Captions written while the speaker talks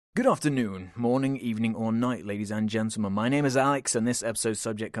Good afternoon, morning, evening, or night, ladies and gentlemen. My name is Alex, and this episode's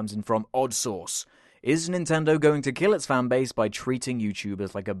subject comes in from Odd Source. Is Nintendo going to kill its fanbase by treating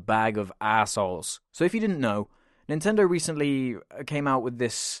YouTubers like a bag of assholes? So if you didn't know, Nintendo recently came out with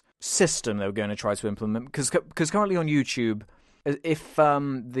this system they were going to try to implement, because currently on YouTube, if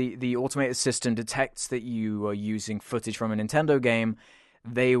the automated system detects that you are using footage from a Nintendo game,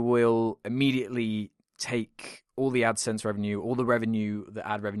 they will immediately take all the AdSense revenue, all the revenue, the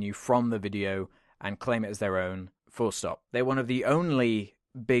ad revenue from the video, and claim it as their own, full stop. They're one of the only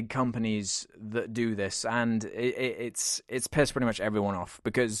big companies that do this, and it's pissed pretty much everyone off,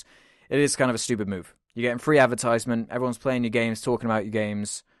 because it is kind of a stupid move. You're getting free advertisement, everyone's playing your games, talking about your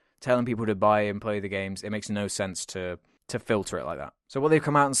games, telling people to buy and play the games. It makes no sense to filter it like that. So what they've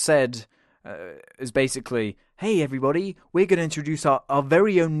come out and said is basically, hey everybody, we're going to introduce our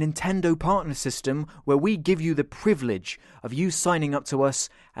very own Nintendo partner system where we give you the privilege of you signing up to us,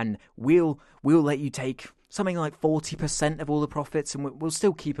 and we'll let you take something like 40% of all the profits, and we'll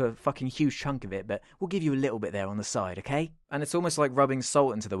still keep a fucking huge chunk of it, but we'll give you a little bit there on the side, okay? And it's almost like rubbing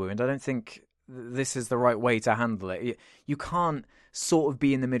salt into the wound. I don't think this is the right way to handle it. You can't sort of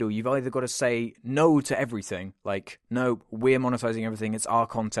be in the middle. You've either got to say no to everything, like, no, we're monetizing everything, it's our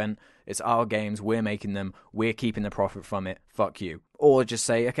content, it's our games, we're making them, we're keeping the profit from it, fuck you. Or just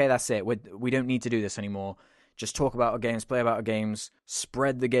say, okay, that's it, we don't need to do this anymore. Just talk about our games, play about our games,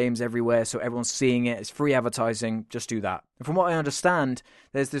 spread the games everywhere so everyone's seeing it. It's free advertising, just do that. And from what I understand,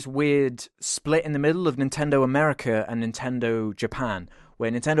 there's this weird split in the middle of Nintendo America and Nintendo Japan,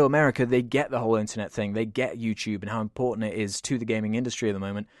 where Nintendo America, they get the whole internet thing, they get YouTube and how important it is to the gaming industry at the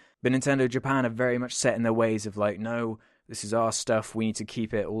moment. But Nintendo Japan are very much set in their ways of like, no, this is our stuff, we need to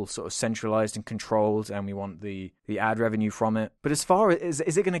keep it all sort of centralized and controlled, and we want the ad revenue from it. But as far as,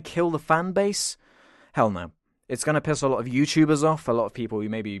 is it going to kill the fan base? Hell no. It's going to piss a lot of YouTubers off, a lot of people who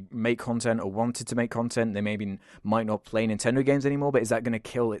maybe make content or wanted to make content. They maybe might not play Nintendo games anymore, but is that going to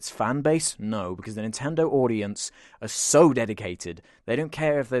kill its fan base? No, because the Nintendo audience are so dedicated. They don't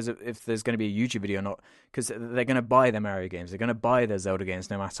care if there's going to be a YouTube video or not, because they're going to buy their Mario games. They're going to buy their Zelda games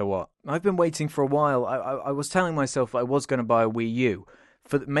no matter what. I've been waiting for a while. I was telling myself I was going to buy a Wii U,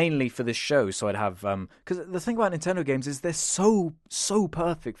 mainly for this show, so I'd have... Because the thing about Nintendo games is they're so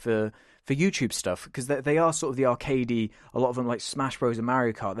perfect for YouTube stuff, because they are sort of the arcadey, a lot of them like Smash Bros and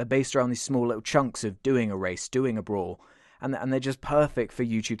Mario Kart, they're based around these small little chunks of doing a race, doing a brawl, and they're just perfect for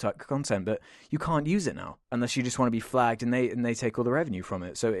YouTube type content, but you can't use it now, unless you just want to be flagged and they take all the revenue from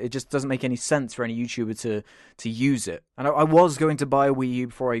it, so it just doesn't make any sense for any YouTuber to use it. And I was going to buy a Wii U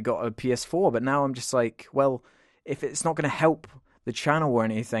before I got a PS4, but now I'm just like, well, if it's not going to help the channel or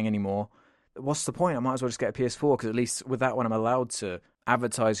anything anymore, what's the point? I might as well just get a PS4, because at least with that one I'm allowed to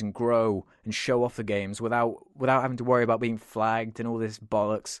advertise and grow and show off the games without having to worry about being flagged and all this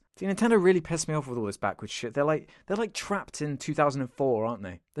bollocks. See, Nintendo really pissed me off with all this backwards shit. They're like trapped in 2004, aren't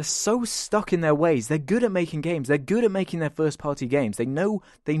they? They're so stuck in their ways. They're good at making games. They're good at making their first party games. They know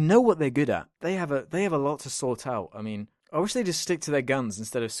what they're good at. They have a lot to sort out. I mean, I wish they just stick to their guns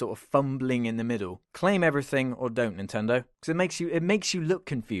instead of sort of fumbling in the middle. Claim everything or don't, Nintendo, because it makes you look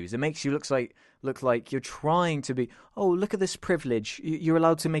confused. It makes you look like you're trying to be, oh, look at this privilege. You're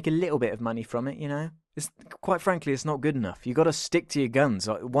allowed to make a little bit of money from it, you know? Quite frankly, it's not good enough. You got to stick to your guns,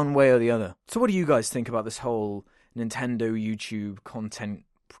 like, one way or the other. So what do you guys think about this whole Nintendo YouTube content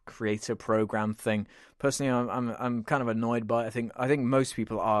creator program thing? Personally, I'm kind of annoyed by it. I think most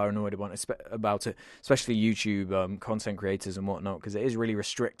people are annoyed about it, especially YouTube content creators and whatnot, because it is really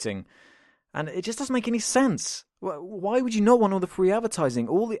restricting, and it just doesn't make any sense. Why would you not want all the free advertising?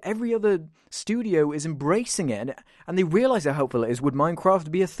 Every other studio is embracing it, and they realize how helpful it is. Would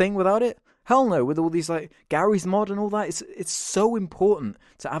Minecraft be a thing without it? Hell no, with all these like Gary's Mod and all that, it's so important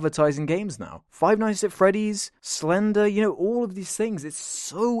to advertising games now. Five Nights at Freddy's, Slender, all of these things, it's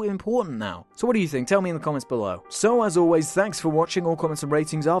so important now. So what do you think? Tell me in the comments below. So as always, thanks for watching. All comments and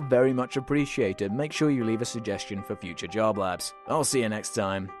ratings are very much appreciated. Make sure you leave a suggestion for future Job Labs. I'll see you next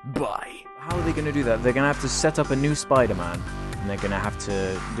time. Bye. How are they going to do that? They're going to have to set up a new Spider-Man, and they're going to have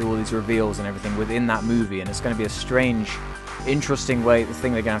to do all these reveals and everything within that movie, and it's going to be a strange, interesting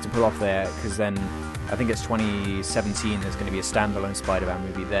thing they're going to have to pull off there, because then I think it's 2017, there's going to be a standalone Spider-Man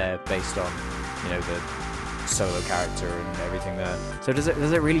movie there based on, the solo character and everything there. So does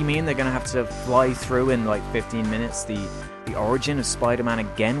it really mean they're going to have to fly through in like 15 minutes the origin of Spider-Man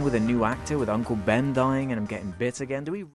again with a new actor, with Uncle Ben dying and him getting bit again? Do we